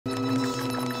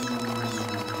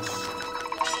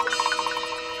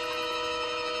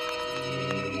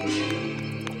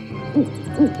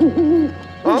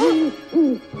Huh?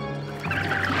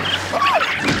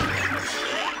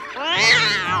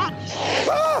 Ah!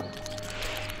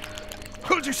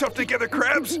 Hold yourself together,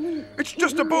 Krabs. It's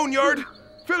just a boneyard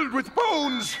filled with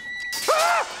bones.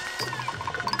 Ah!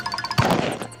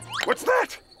 What's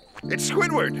that? It's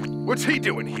Squidward. What's he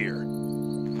doing here?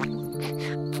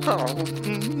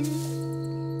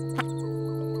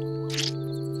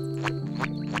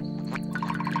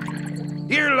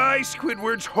 Here lie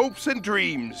Squidward's hopes and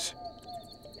dreams.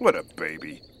 What a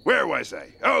baby. Where was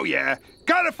I? Oh, yeah.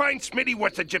 Gotta find Smitty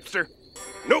What's a Gypster.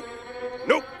 Nope.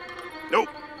 Nope. Nope.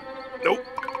 Nope.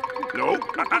 Nope.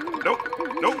 Nope.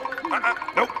 Nope.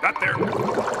 Nope. Not there.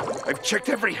 I've checked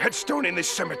every headstone in this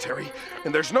cemetery,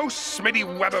 and there's no Smitty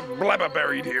Webba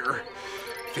buried here.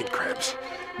 Think, Krabs.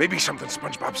 Maybe something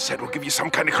SpongeBob said will give you some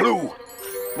kind of clue.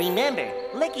 Remember,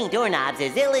 licking doorknobs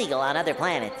is illegal on other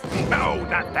planets. No,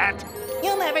 not that.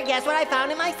 You'll never guess what I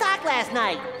found in my sock last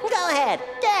night. Go ahead,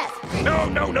 guess. No.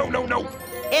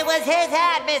 It was his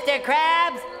hat, Mr.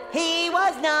 Krabs. He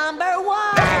was number 1.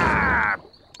 Ah!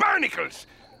 Barnacles!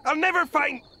 I'll never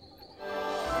find...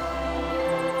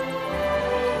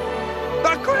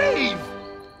 the grave!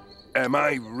 Am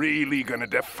I really gonna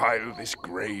defile this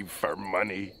grave for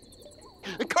money?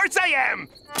 Of course I am!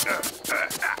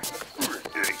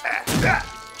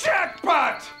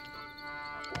 Jackpot!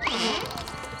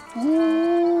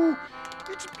 Ooh,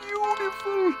 it's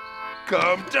beautiful.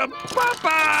 Come to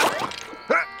Papa!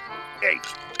 Hey,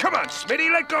 come on, Smitty,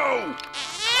 let go!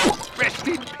 Rest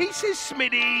in pieces,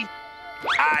 Smitty.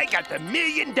 I got the $1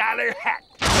 million hat.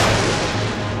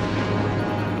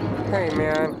 Hey,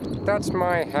 man, that's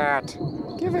my hat.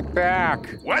 Give it back.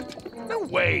 What? No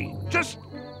way. Just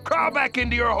crawl back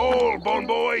into your hole, Bone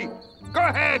Boy. Go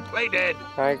ahead, play dead.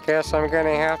 I guess I'm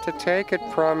gonna have to take it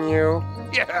from you.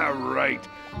 Yeah, right.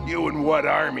 You and what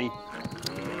army?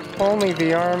 Only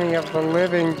the army of the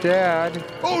living dead.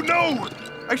 Oh, no!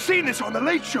 I've seen this on The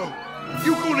Late Show.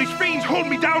 You ghoulish fiends hold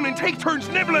me down and take turns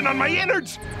nibbling on my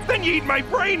innards. Then you eat my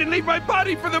brain and leave my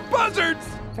body for the buzzards.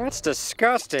 That's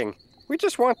disgusting. We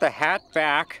just want the hat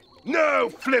back. No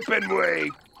flippin'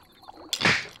 way.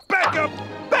 Back up!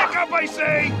 Back up, I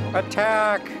say!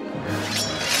 Attack!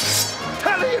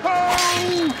 Tally-ho!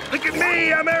 Look at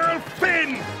me, I'm Errol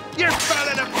Finn! You're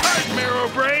falling apart, Marrow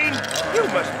Brain! You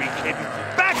must be kidding!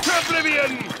 Back to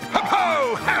oblivion!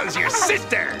 Ho-ho! How's your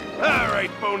sister? All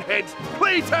right, boneheads,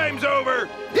 playtime's over!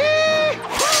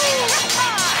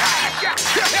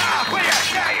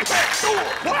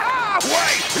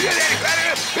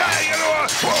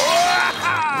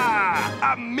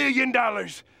 $1 million!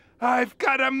 I've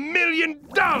got $1 million!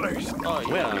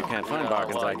 Well, you can't find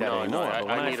bargains like that anymore. But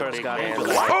when I first got into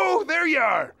this... Oh, there you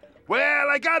are! Well,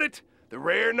 I got it! The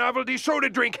rare novelty soda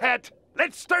drink hat.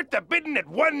 Let's start the bidding at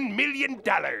 $1 million.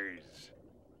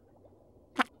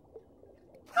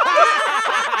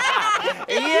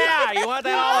 Yeah, you want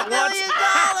that all at once?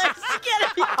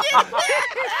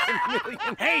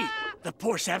 Hey, the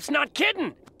poor sap's not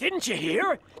kidding. Didn't you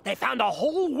hear? They found a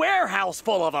whole warehouse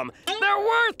full of them. They're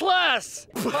worthless.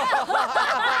 Let's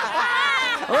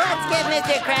give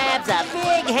Mr. Krabs a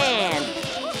big hand.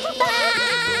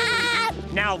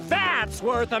 Now that's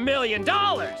worth $1 million.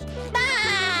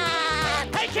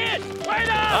 Hey, kid, wait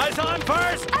up! Eyes on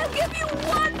first! I'll give you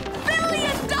 $1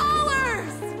 billion!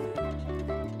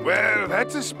 Well,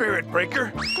 that's a spirit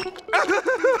breaker.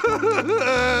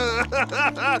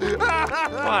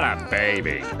 What a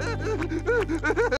baby.